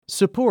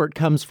Support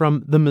comes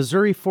from the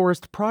Missouri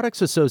Forest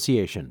Products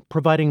Association,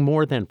 providing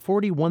more than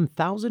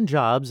 41,000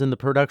 jobs in the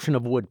production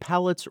of wood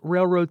pallets,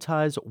 railroad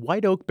ties,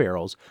 white oak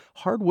barrels,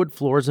 hardwood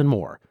floors, and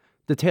more.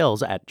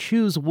 Details at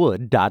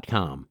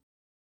choosewood.com.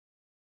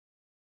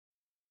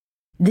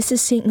 This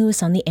is St.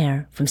 Louis on the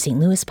Air from St.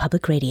 Louis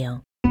Public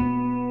Radio.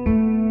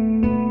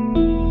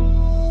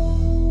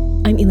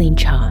 I'm Elaine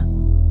Cha.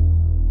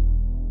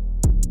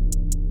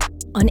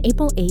 On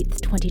April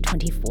 8,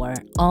 2024,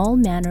 all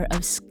manner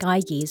of sky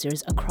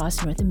gazers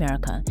across North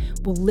America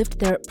will lift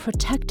their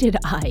protected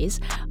eyes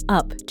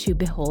up to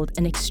behold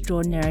an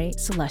extraordinary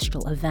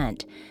celestial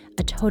event,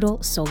 a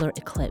total solar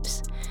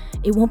eclipse.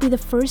 It won't be the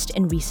first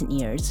in recent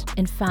years.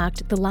 In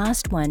fact, the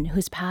last one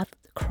whose path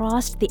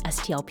crossed the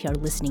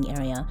STLPR listening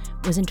area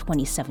was in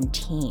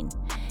 2017.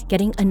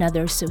 Getting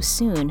another so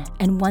soon,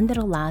 and one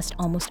that'll last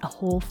almost a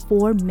whole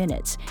 4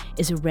 minutes,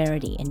 is a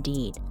rarity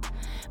indeed.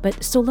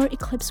 But solar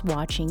eclipse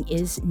watching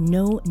is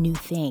no new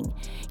thing.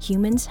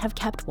 Humans have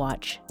kept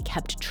watch,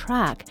 kept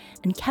track,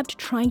 and kept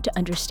trying to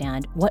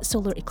understand what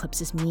solar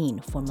eclipses mean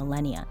for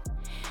millennia.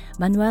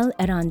 Manel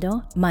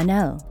Errando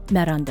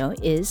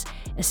is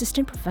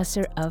assistant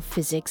professor of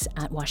physics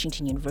at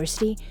Washington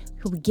University,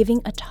 who will be giving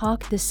a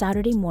talk this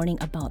Saturday morning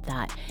about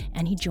that,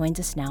 and he joins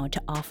us now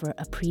to offer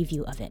a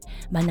preview of it.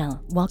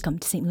 Manel, welcome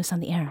to St. Louis on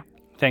the Air.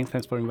 Thanks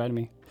for inviting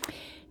me.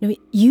 Now,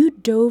 you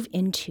dove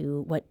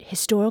into what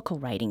historical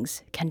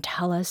writings can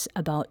tell us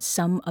about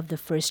some of the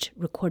first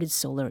recorded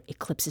solar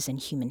eclipses in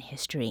human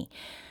history.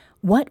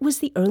 What was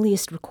the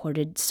earliest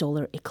recorded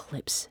solar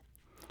eclipse?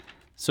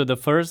 So the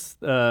first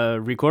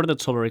recorded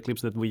solar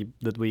eclipse that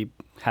we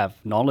have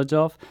knowledge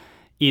of,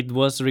 it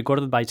was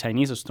recorded by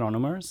Chinese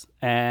astronomers,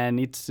 and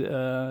it's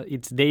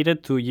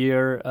dated to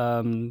year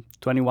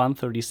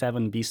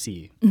 2137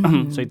 BC.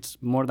 Mm-hmm. So it's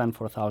more than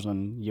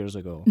 4,000 years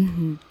ago.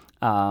 Mm-hmm.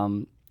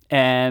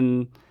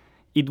 And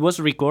it was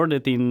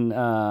recorded in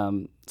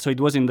it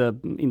was in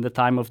the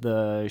time of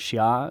the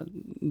Xia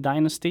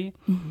dynasty,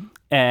 mm-hmm.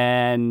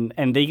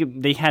 and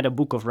they had a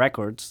book of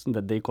records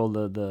that they call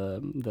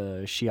the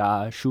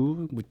Xia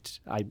Shu,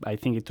 which I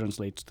think it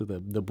translates to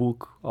the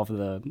book of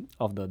the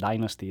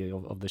dynasty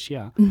of the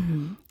Xia,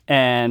 mm-hmm.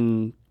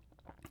 and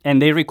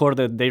they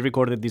recorded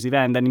this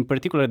event, and in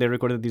particular they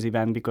recorded this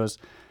event because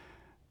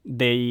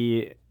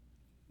they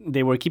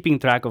were keeping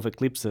track of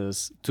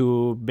eclipses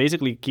to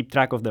basically keep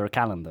track of their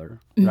calendar,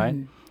 mm-hmm. right?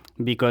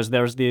 Because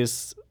there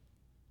is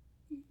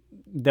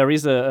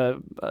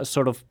a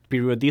sort of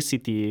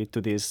periodicity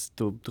to this,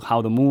 to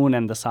how the moon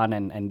and the sun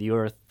and the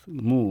earth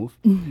move,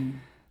 mm-hmm.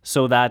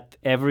 so that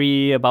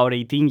every about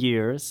 18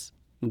 years,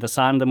 the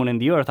sun, the moon,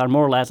 and the earth are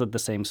more or less at the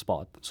same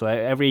spot. So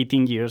every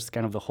 18 years,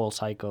 kind of the whole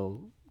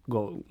cycle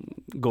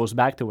goes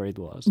back to where it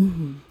was.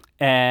 Mm-hmm.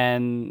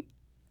 And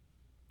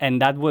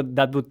that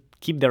would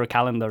keep their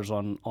calendars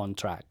on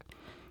track.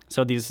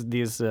 So these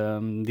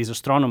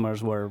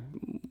astronomers were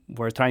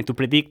trying to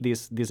predict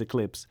this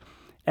eclipse,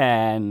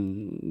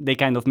 and they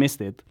kind of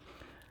missed it.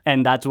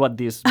 And that's why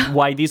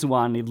this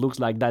one, it looks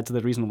like that's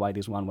the reason why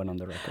this one went on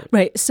the record.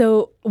 Right.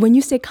 So when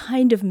you say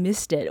kind of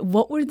missed it,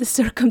 what were the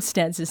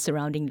circumstances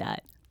surrounding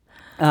that?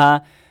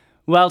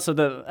 Well, so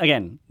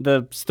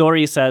the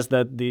story says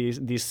that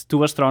these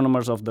two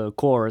astronomers of the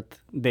court,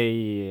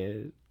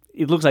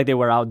 it looks like they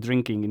were out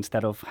drinking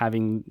instead of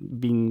having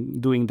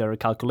been doing their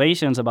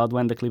calculations about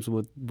when the eclipse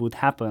would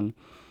happen.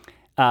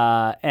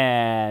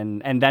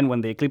 And then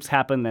when the eclipse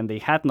happened and they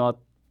had not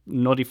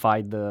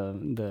notified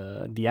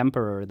the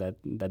emperor that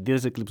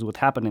this eclipse would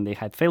happen and they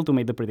had failed to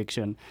make the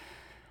prediction,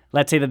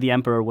 let's say that the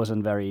emperor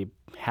wasn't very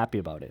happy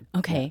about it.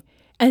 Okay. Yeah.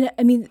 And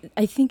I mean,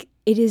 I think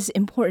it is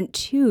important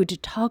too to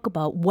talk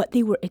about what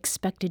they were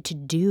expected to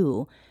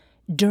do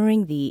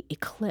during the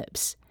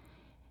eclipse.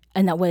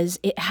 And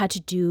it had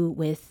to do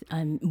with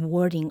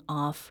warding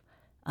off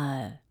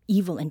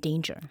evil and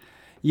danger.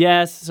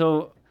 Yes,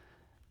 so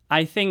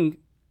I think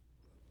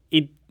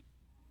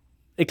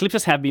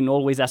eclipses have been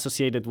always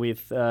associated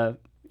with,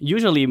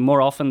 usually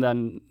more often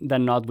than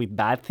not, with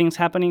bad things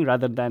happening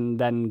rather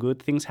than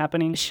good things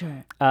happening.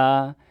 Sure.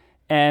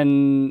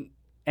 And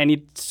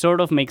it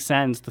sort of makes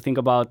sense to think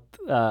about,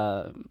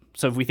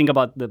 so if we think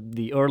about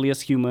the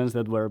earliest humans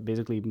that were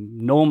basically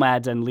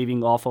nomads and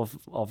living off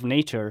of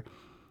nature,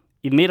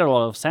 it made a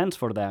lot of sense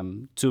for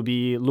them to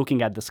be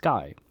looking at the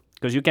sky,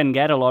 because you can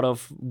get a lot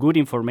of good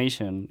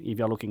information if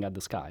you're looking at the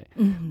sky.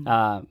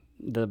 Mm-hmm.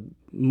 The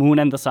moon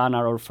and the sun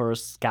are our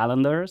first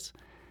calendars,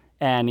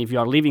 and if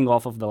you're living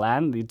off of the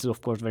land, it's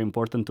of course very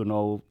important to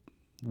know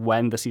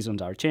when the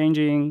seasons are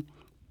changing,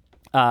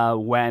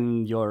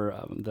 when your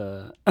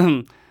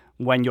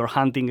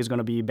hunting is going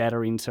to be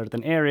better in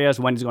certain areas,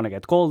 when it's going to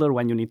get colder,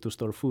 when you need to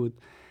store food.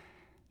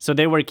 So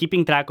they were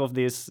keeping track of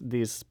these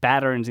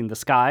patterns in the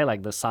sky,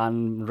 like the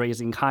sun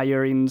rising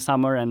higher in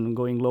summer and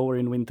going lower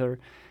in winter,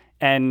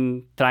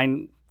 and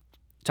trying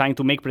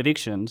to make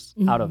predictions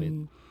mm-hmm. out of it.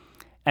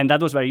 And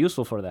that was very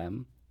useful for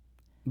them.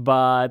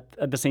 But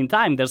at the same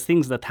time, there's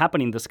things that happen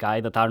in the sky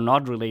that are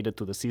not related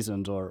to the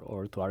seasons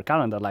or to our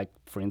calendar, like,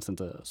 for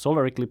instance,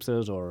 solar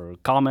eclipses or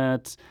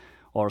comets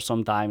or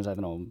sometimes, I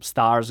don't know,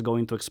 stars go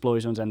into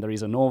explosions and there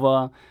is a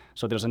nova.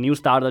 So there's a new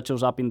star that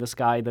shows up in the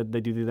sky that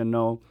you didn't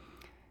know.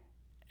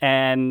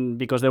 And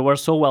because they were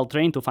so well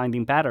trained to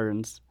finding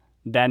patterns,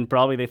 then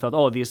probably they thought,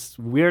 oh, these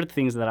weird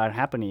things that are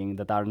happening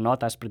that are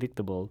not as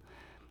predictable,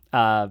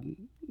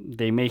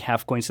 they may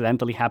have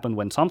coincidentally happened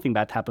when something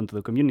bad happened to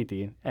the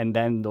community, and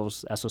then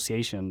those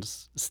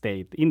associations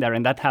stayed in there,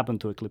 and that happened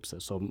to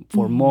eclipses. So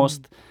for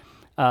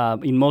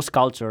in most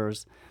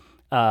cultures,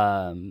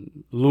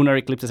 lunar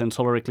eclipses and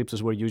solar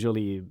eclipses were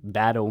usually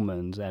bad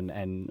omens and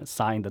a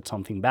sign that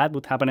something bad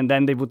would happen, and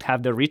then they would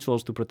have their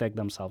rituals to protect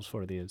themselves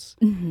for these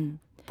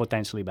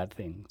potentially bad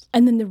things.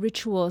 And then the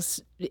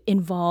rituals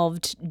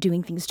involved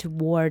doing things to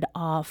ward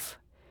off.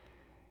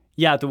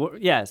 Yeah,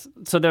 yes.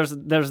 So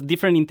there's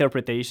different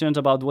interpretations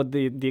about what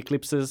the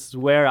eclipses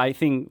were. I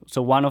think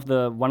so. One of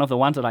the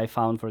ones that I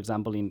found, for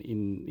example,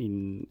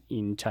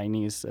 in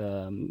Chinese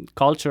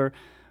culture,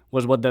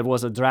 was what there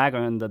was a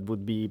dragon that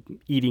would be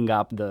eating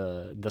up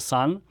the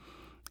sun,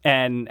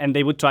 and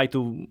they would try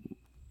to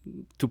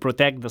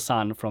protect the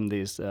sun from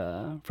this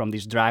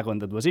dragon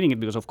that was eating it,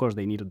 because of course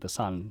they needed the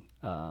sun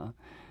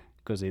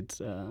because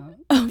it's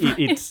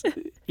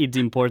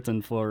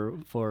important for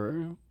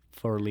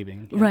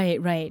living. Yeah.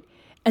 Right.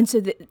 And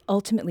so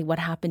ultimately what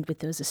happened with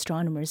those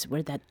astronomers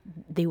were that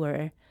they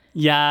were...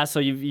 Yeah, so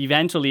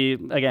eventually,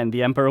 again,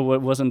 the emperor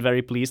wasn't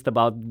very pleased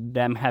about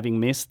them having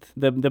missed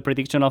the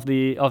prediction of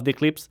the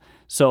eclipse.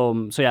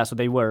 So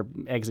they were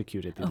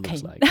executed, it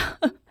looks like.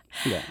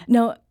 Yeah.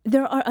 Now,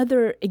 there are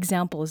other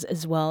examples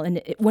as well.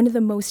 And one of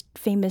the most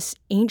famous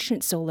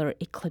ancient solar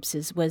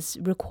eclipses was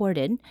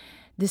recorded.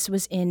 This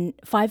was in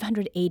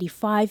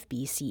 585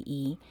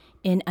 BCE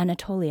in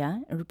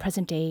Anatolia,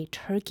 present-day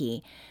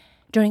Turkey,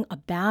 during a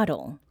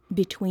battle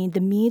between the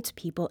Medes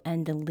people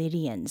and the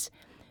Lydians.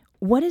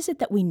 What is it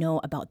that we know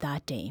about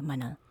that day,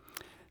 Manel?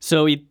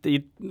 So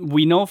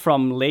we know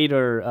from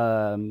later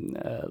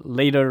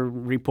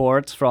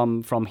reports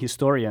from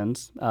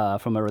historians,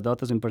 from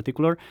Herodotus in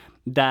particular,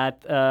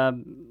 that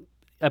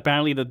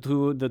apparently the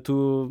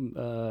two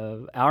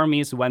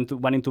armies went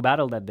into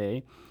battle that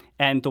day.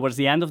 And towards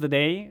the end of the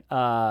day,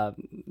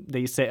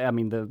 they say, I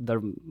mean,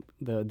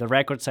 the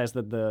record says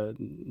that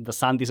the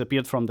sun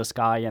disappeared from the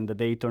sky and the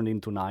day turned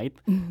into night,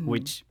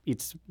 which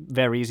it's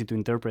very easy to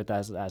interpret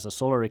as a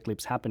solar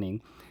eclipse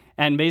happening.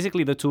 And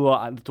basically, the two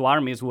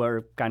armies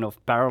were kind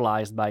of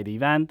paralyzed by the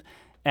event,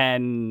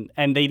 and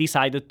they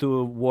decided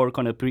to work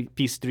on a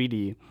peace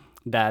treaty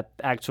that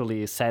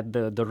actually set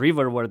the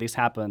river where this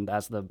happened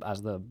as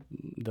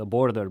the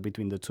border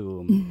between the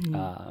two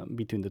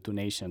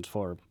nations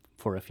for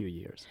a few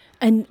years.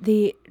 And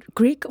the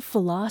Greek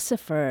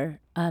philosopher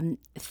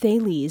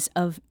Thales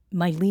of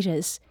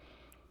Miletus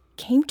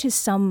came to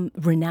some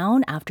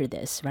renown after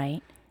this,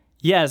 right?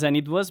 Yes, and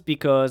it was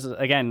because,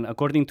 again,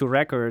 according to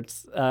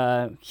records,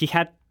 he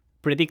had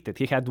predicted,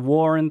 he had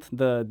warned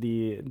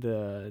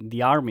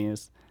the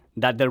armies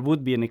that there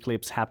would be an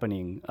eclipse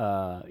happening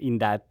in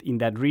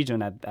that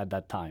region at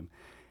that time.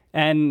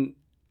 And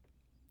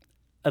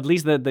at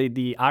least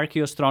the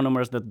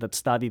archaeoastronomers that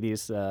study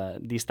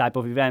these type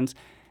of events,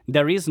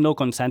 there is no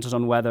consensus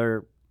on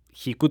whether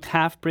he could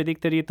have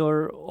predicted it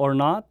or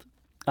not.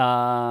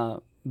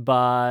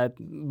 But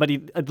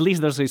at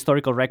least there's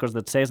historical records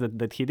that says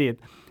that he did.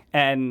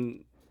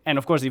 And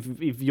of course,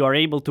 if you are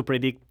able to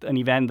predict an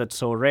event that's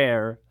so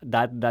rare,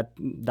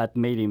 that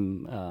made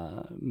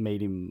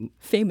him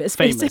famous.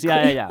 Basically.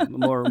 Yeah.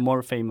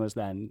 More famous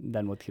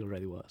than what he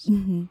already was.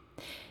 Mm-hmm.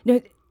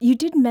 Now, you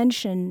did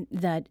mention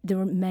that there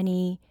were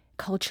many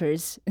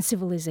cultures and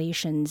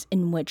civilizations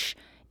in which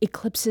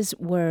eclipses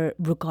were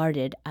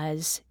regarded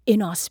as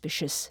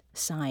inauspicious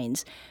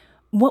signs.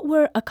 What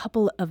were a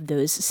couple of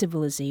those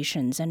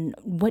civilizations, and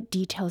what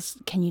details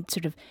can you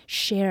sort of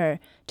share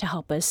to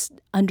help us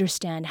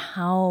understand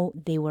how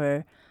they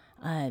were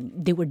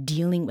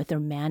dealing with or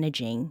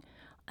managing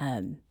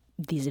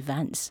these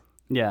events?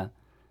 Yeah.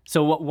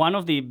 So one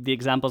of the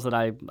examples that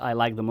I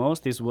like the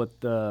most is what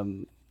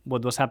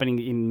was happening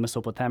in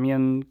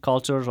Mesopotamian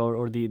cultures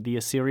or the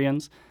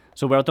Assyrians.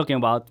 So we're talking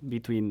about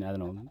between,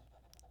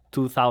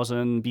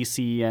 2000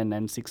 BC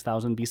and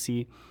 6000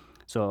 BC,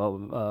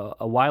 so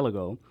a while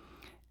ago.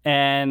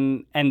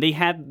 And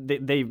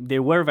they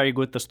were very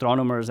good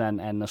astronomers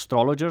and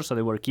astrologers, so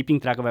they were keeping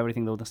track of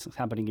everything that was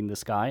happening in the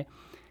sky.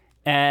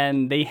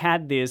 And they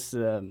had this,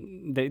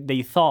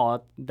 they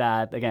thought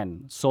that,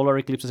 again, solar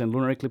eclipses and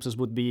lunar eclipses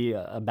would be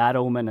a bad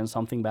omen and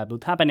something bad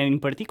would happen. And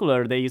in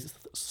particular, they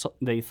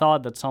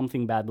thought that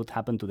something bad would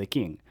happen to the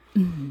king.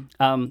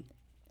 Mm-hmm.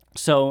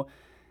 So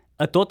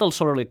a total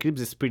solar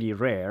eclipse is pretty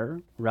rare,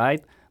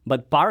 right?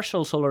 But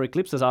partial solar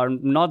eclipses are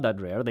not that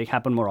rare. They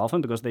happen more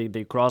often because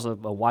they cross a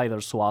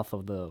wider swath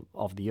of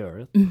the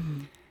Earth. Mm-hmm.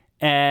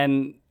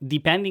 And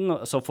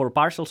so for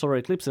partial solar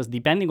eclipses,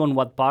 depending on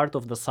what part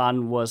of the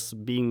sun was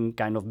being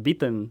kind of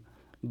bitten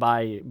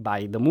by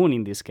the moon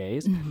in this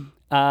case,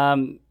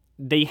 mm-hmm.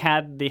 They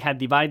had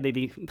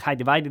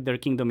divided their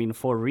kingdom in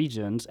 4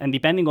 regions, and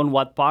depending on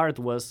what part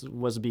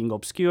was being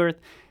obscured,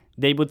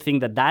 they would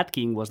think that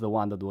king was the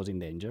one that was in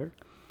danger.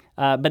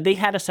 But they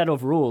had a set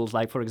of rules.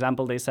 Like, for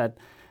example, they said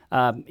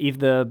if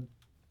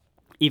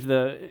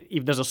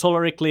there's a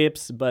solar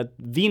eclipse, but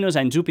Venus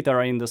and Jupiter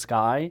are in the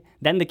sky,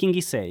 then the king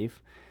is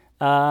safe.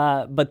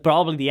 But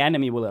probably the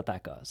enemy will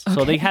attack us. Okay.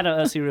 So they had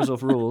a series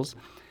of rules.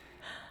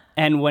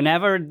 And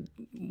whenever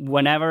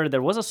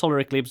there was a solar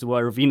eclipse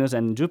where Venus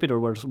and Jupiter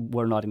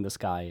were not in the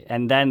sky,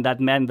 and then that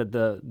meant that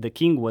the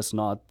king was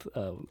not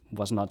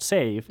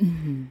safe.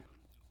 Mm-hmm.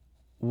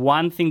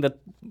 One thing that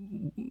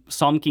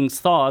some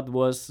kings thought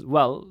was,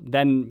 well,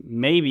 then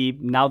maybe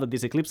now that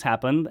this eclipse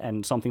happened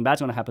and something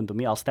bad's going to happen to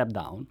me, I'll step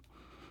down,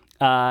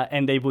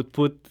 and they would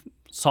put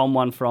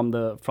someone from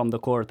the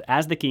court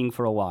as the king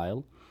for a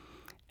while.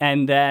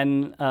 And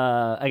then,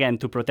 again,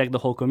 to protect the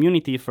whole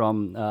community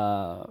from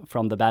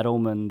the bad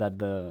omen that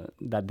the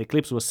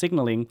eclipse was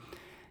signaling,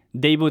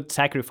 they would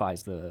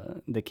sacrifice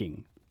the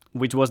king,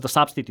 which was the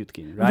substitute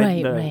king,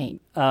 right? Right.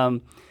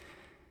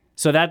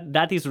 So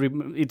that is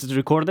it's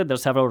recorded.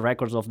 There's several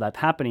records of that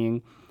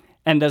happening,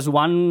 and there's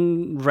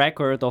one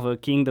record of a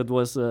king that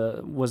was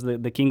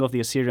the king of the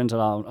Assyrians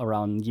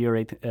around year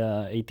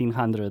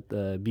 1800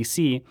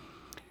 BC,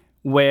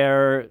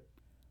 where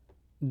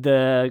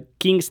the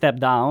king stepped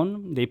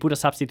down, they put a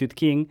substitute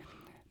king,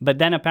 but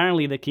then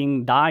apparently the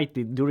king died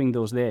during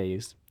those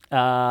days,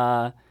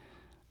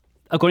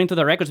 according to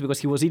the records, because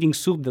he was eating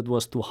soup that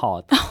was too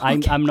hot.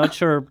 Okay. I'm not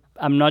sure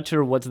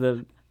what's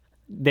the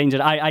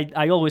danger.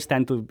 I always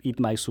tend to eat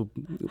my soup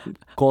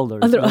colder,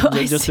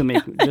 just to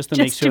make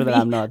sure that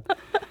I'm not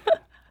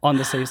on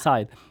the safe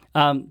side.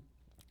 But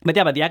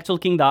the actual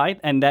king died,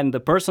 and then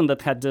the person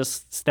that had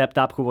just stepped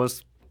up, who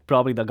was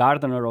probably the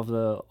gardener of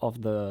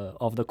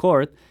the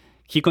court,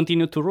 he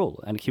continued to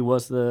rule, and he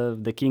was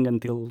the king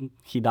until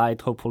he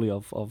died, hopefully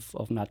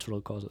of natural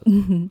causes.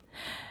 Mm-hmm.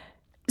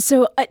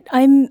 So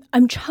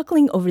I'm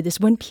chuckling over this.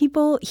 When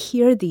people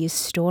hear these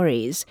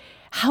stories,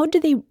 how do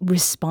they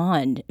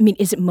respond? I mean,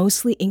 is it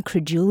mostly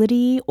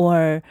incredulity,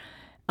 or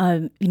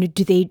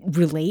do they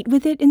relate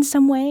with it in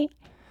some way?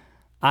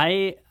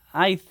 I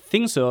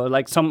think so.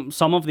 Like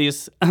some of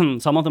these,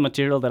 some of the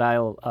material that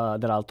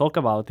I'll talk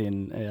about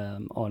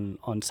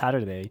on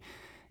Saturday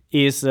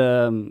is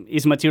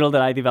material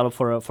that I developed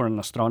for an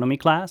astronomy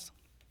class.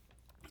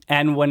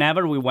 And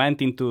whenever we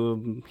went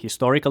into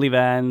historical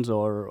events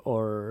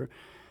or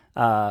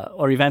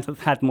events that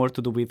had more to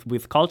do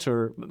with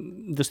culture,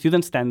 the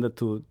students tended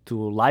to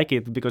like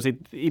it because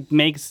it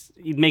makes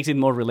it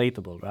more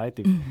relatable, right?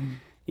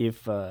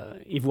 If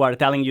we are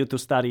telling you to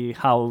study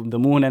how the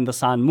moon and the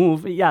sun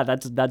move, yeah,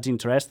 that's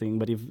interesting.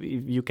 But if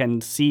you can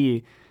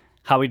see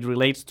how it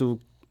relates to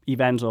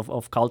events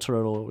of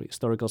cultural or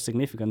historical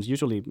significance,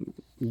 usually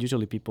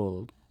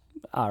people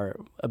are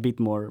a bit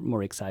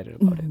more excited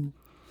about it.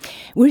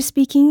 We're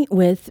speaking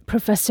with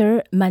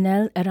Professor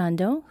Manel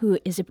Errando, who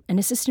is an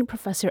assistant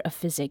professor of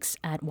physics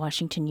at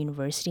Washington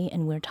University,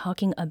 and we're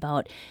talking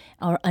about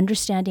our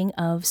understanding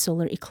of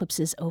solar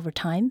eclipses over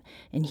time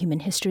in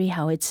human history,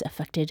 how it's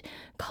affected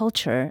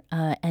culture,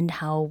 and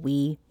how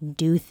we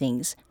do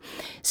things.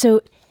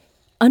 So,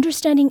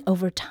 understanding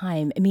over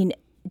time, I mean,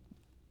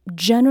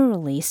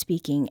 generally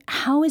speaking,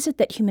 how is it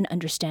that human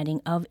understanding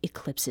of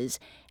eclipses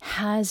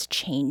has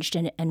changed,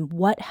 and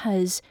what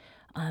has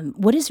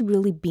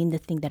really been the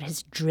thing that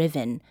has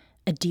driven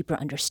a deeper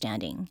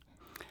understanding?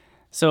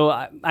 So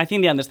I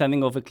think the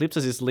understanding of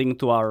eclipses is linked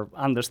to our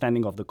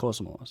understanding of the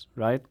cosmos,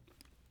 right?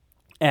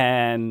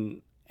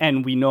 And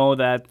we know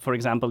that, for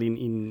example,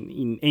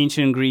 in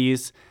ancient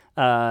Greece,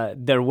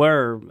 there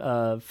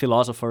were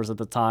philosophers at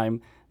the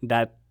time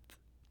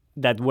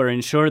that were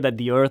ensured that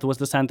the Earth was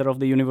the center of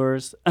the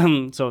universe.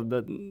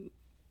 So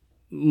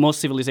most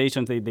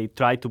civilizations, they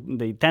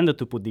tended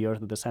to put the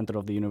Earth at the center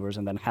of the universe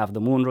and then have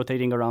the moon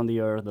rotating around the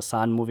Earth, the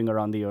sun moving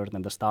around the Earth,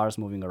 and the stars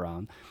moving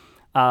around.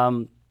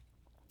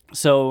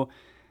 So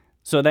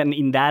then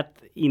in that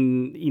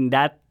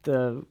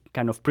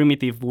kind of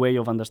primitive way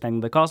of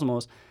understanding the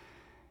cosmos,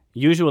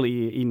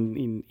 usually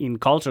in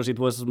cultures it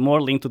was more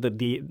linked to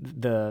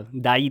the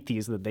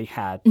deities that they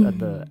had at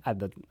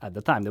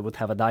the time. They would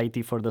have a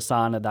deity for the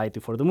sun, a deity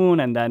for the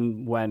moon, and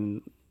then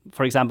when,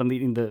 for example,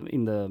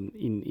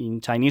 in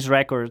Chinese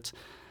records,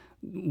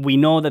 we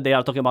know that they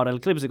are talking about an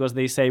eclipse because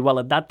they say, well,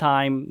 at that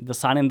time, the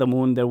sun and the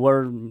moon, they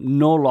were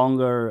no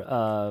longer,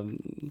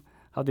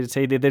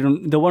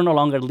 they were no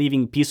longer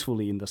living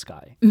peacefully in the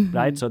sky,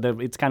 right? So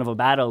it's kind of a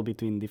battle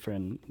between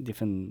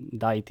different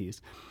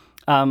deities.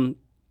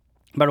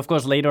 But of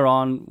course, later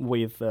on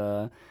with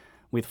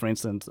for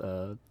instance,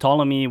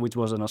 Ptolemy, which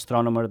was an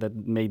astronomer that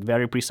made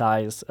very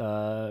precise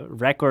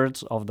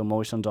records of the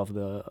motions of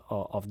the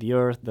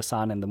Earth, the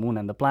sun, and the moon,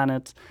 and the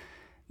planets.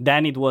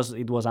 Then it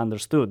was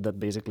understood that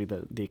basically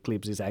the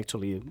eclipse is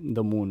actually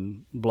the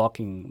moon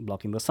blocking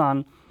the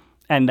sun.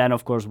 And then,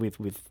 of course,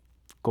 with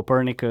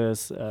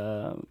Copernicus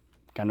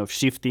kind of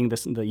shifting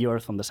the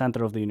Earth from the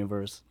center of the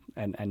universe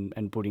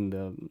and putting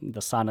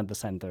the sun at the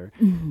center,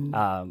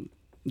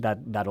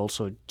 that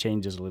also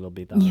changes a little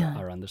bit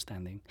our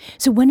understanding.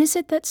 So when is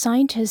it that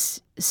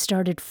scientists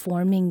started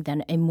forming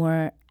then a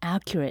more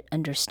accurate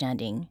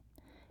understanding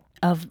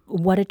of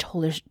what a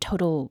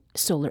total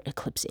solar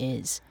eclipse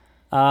is?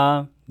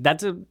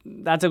 That's a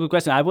good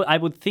question. I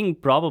would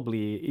think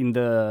probably in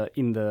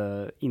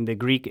the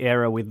Greek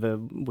era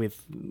with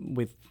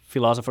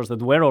philosophers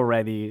that were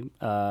already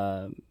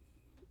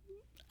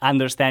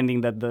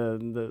understanding that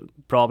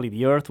probably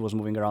the Earth was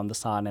moving around the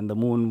sun and the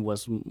moon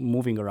was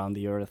moving around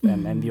the Earth,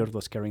 and the Earth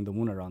was carrying the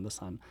moon around the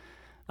sun.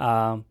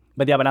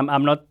 But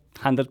I'm not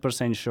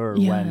 100% sure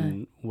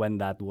when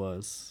that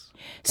was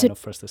kind of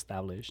first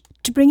established.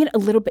 To bring it a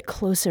little bit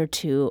closer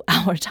to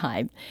our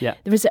time, there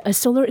was a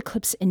solar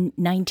eclipse in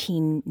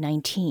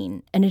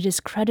 1919, and it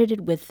is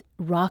credited with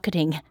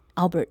rocketing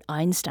Albert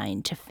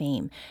Einstein to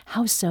fame.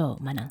 How so,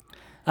 Manel?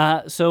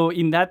 So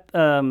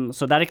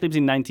that eclipse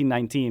in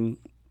 1919,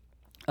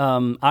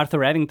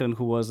 Arthur Eddington,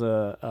 who was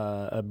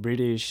a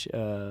British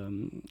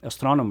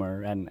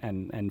astronomer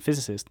and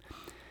physicist,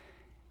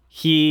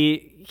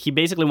 he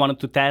basically wanted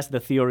to test the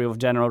theory of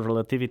general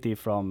relativity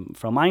from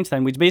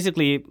Einstein, which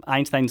basically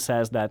Einstein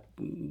says that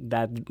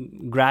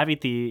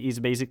gravity is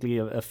basically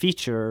a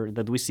feature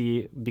that we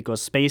see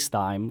because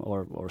space-time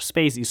or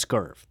space is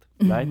curved,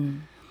 right?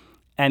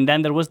 And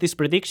then there was this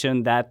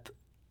prediction that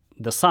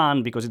the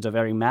sun, because it's a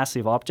very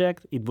massive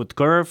object, it would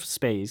curve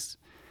space,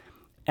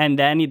 and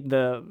then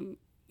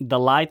the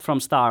light from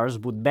stars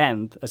would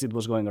bend as it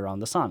was going around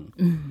the sun.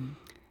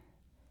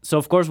 So,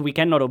 of course, we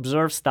cannot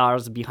observe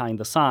stars behind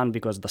the sun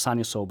because the sun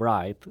is so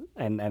bright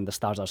and the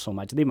stars are so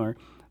much dimmer.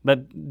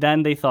 But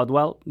then they thought,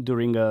 well,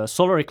 during a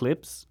solar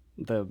eclipse,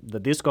 the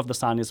disk of the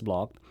sun is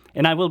blocked,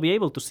 and I will be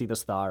able to see the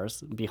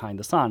stars behind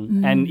the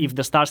sun. And if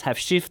the stars have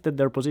shifted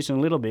their position a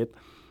little bit,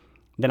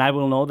 then I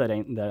will know that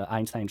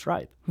Einstein's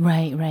right.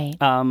 Right.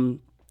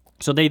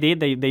 So they did.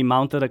 They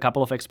mounted a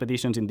couple of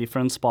expeditions in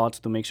different spots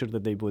to make sure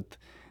that they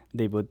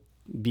would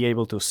be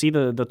able to see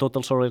the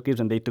total solar eclipse,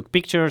 and they took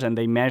pictures and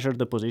they measured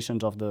the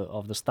positions of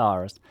the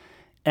stars,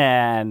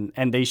 and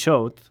they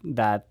showed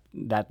that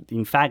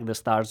in fact the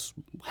stars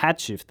had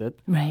shifted,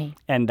 right,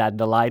 and that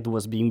the light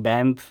was being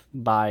bent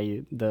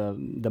by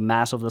the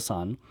mass of the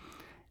sun,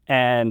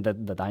 and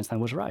that Einstein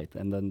was right,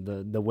 and then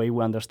the way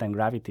we understand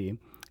gravity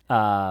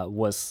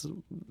was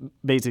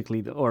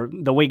basically, or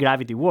the way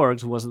gravity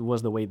works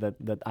was the way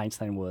that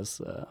Einstein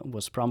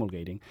was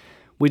promulgating,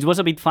 which was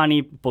a bit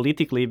funny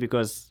politically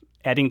because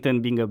Eddington,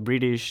 being a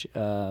British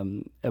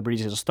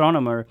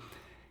astronomer,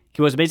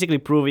 he was basically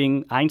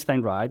proving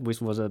Einstein right,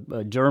 which was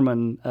a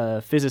German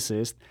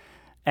physicist,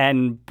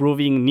 and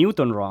proving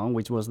Newton wrong,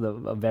 which was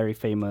a very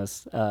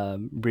famous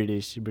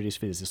British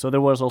physicist. So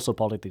there was also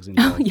politics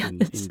involved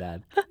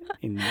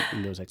in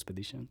those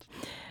expeditions.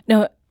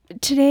 Now,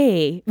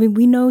 today,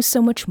 we know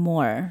so much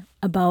more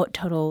about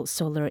total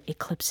solar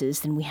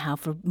eclipses than we have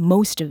for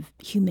most of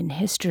human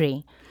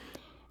history.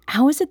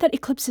 How is it that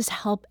eclipses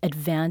help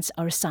advance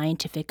our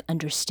scientific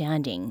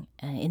understanding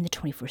in the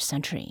 21st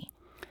century?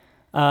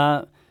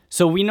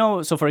 So we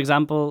know, for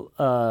example,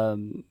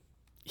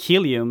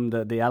 helium,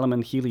 the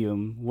element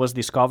helium, was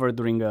discovered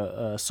during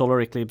a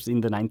solar eclipse in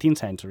the 19th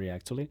century,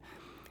 actually.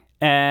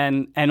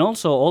 And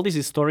also all these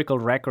historical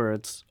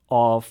records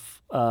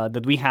of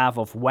that we have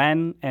of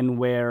when and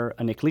where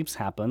an eclipse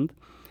happened,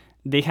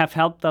 they have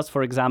helped us,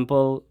 for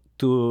example,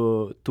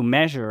 to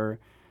measure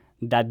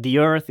that the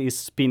Earth is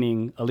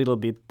spinning a little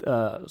bit,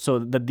 so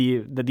that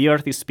the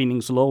Earth is spinning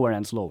slower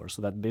and slower,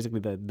 so that basically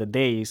the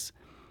days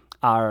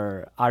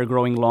are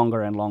growing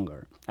longer and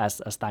longer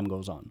as time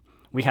goes on.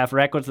 We have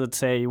records that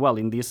say, well,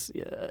 at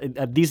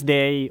this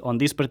day, on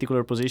this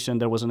particular position,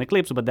 there was an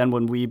eclipse, but then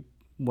when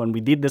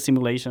we did the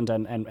simulations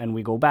and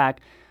we go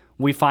back,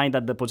 we find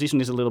that the position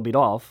is a little bit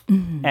off,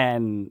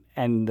 and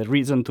the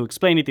reason to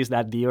explain it is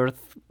that the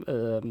Earth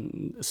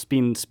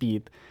spin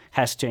speed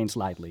has changed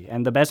slightly,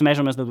 and the best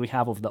measurements that we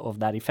have of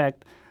that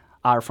effect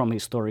are from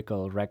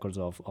historical records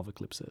of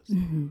eclipses.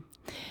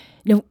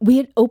 Now, we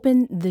had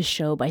opened the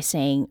show by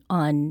saying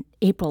on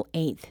April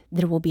 8th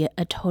there will be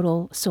a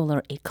total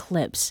solar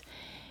eclipse.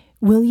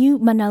 Will you,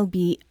 Manel,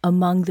 be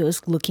among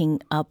those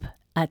looking up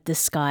at the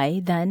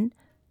sky then?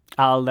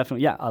 I'll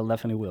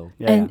definitely will.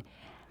 And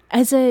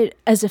as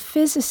a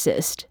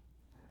physicist,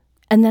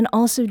 and then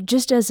also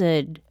just as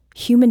a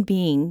human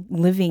being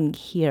living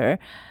here,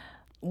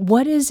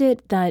 what is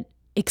it that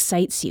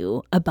excites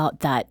you about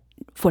that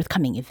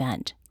forthcoming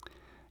event?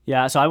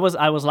 Yeah, so I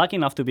was lucky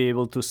enough to be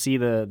able to see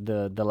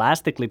the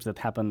last eclipse that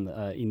happened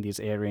in this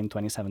area in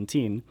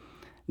 2017.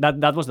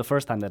 That was the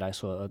first time that I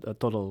saw a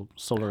total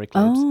solar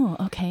eclipse. Oh,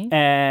 okay.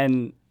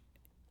 And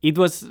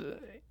it's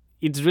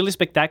really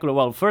spectacular.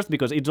 Well, first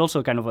because it's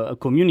also kind of a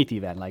community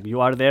event. Like you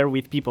are there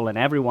with people and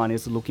everyone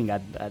is looking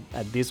at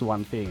this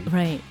one thing.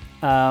 Right.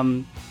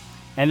 And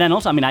then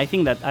also, I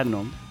think that, I don't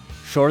know,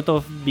 short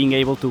of being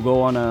able to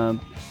go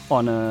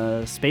on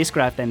a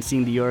spacecraft and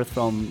seeing the Earth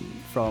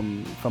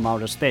from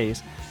outer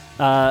space,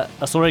 a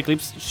solar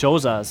eclipse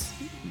shows us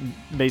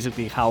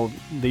basically how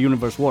the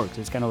universe works.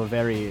 It's kind of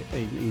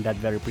in that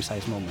very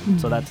precise moment.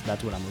 So that's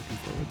what I'm looking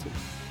forward to.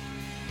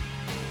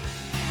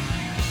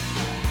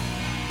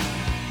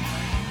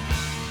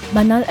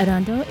 Manel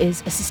Errando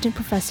is Assistant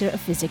Professor of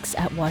Physics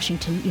at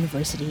Washington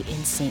University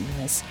in St.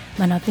 Louis.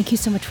 Manel, thank you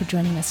so much for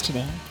joining us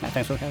today.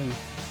 Thanks for having me.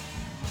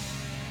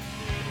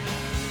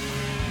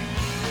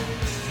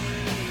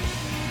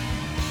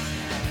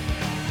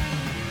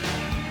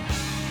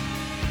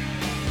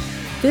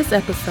 This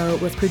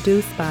episode was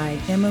produced by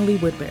Emily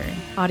Woodbury.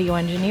 Audio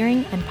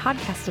engineering and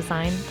podcast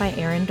design by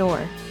Aaron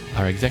Dorr.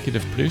 Our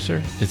executive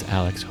producer is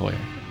Alex Hoyer.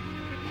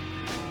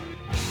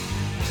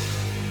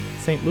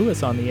 St.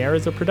 Louis on the Air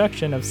is a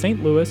production of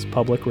St. Louis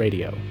Public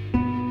Radio.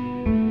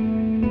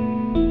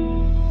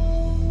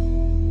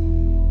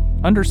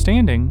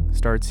 Understanding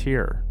starts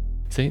here.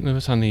 St.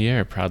 Louis on the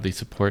Air proudly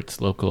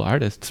supports local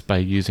artists by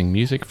using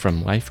music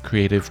from Life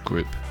Creative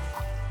Group.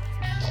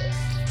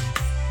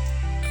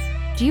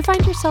 Do you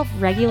find yourself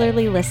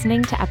regularly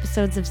listening to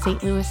episodes of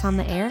St. Louis on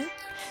the Air?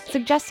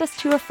 Suggest us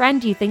to a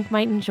friend you think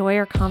might enjoy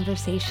our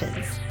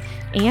conversations.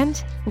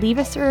 And leave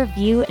us a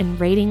review and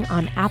rating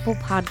on Apple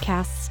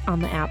Podcasts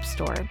on the App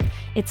Store.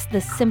 It's the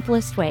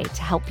simplest way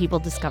to help people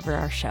discover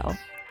our show.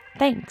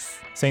 Thanks.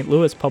 St.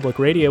 Louis Public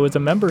Radio is a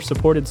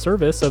member-supported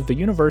service of the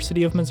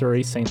University of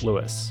Missouri St.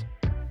 Louis.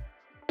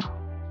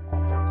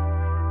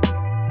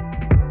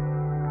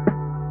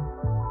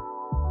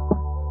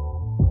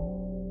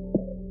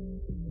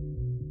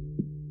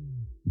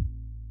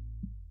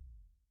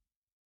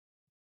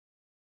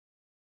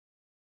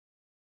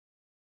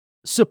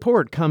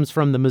 Support comes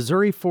from the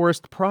Missouri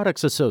Forest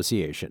Products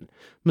Association.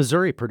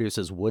 Missouri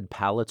produces wood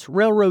pallets,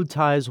 railroad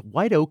ties,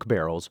 white oak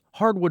barrels,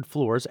 hardwood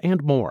floors,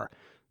 and more.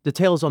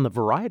 Details on the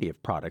variety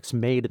of products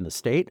made in the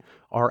state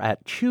are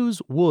at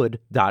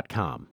choosewood.com.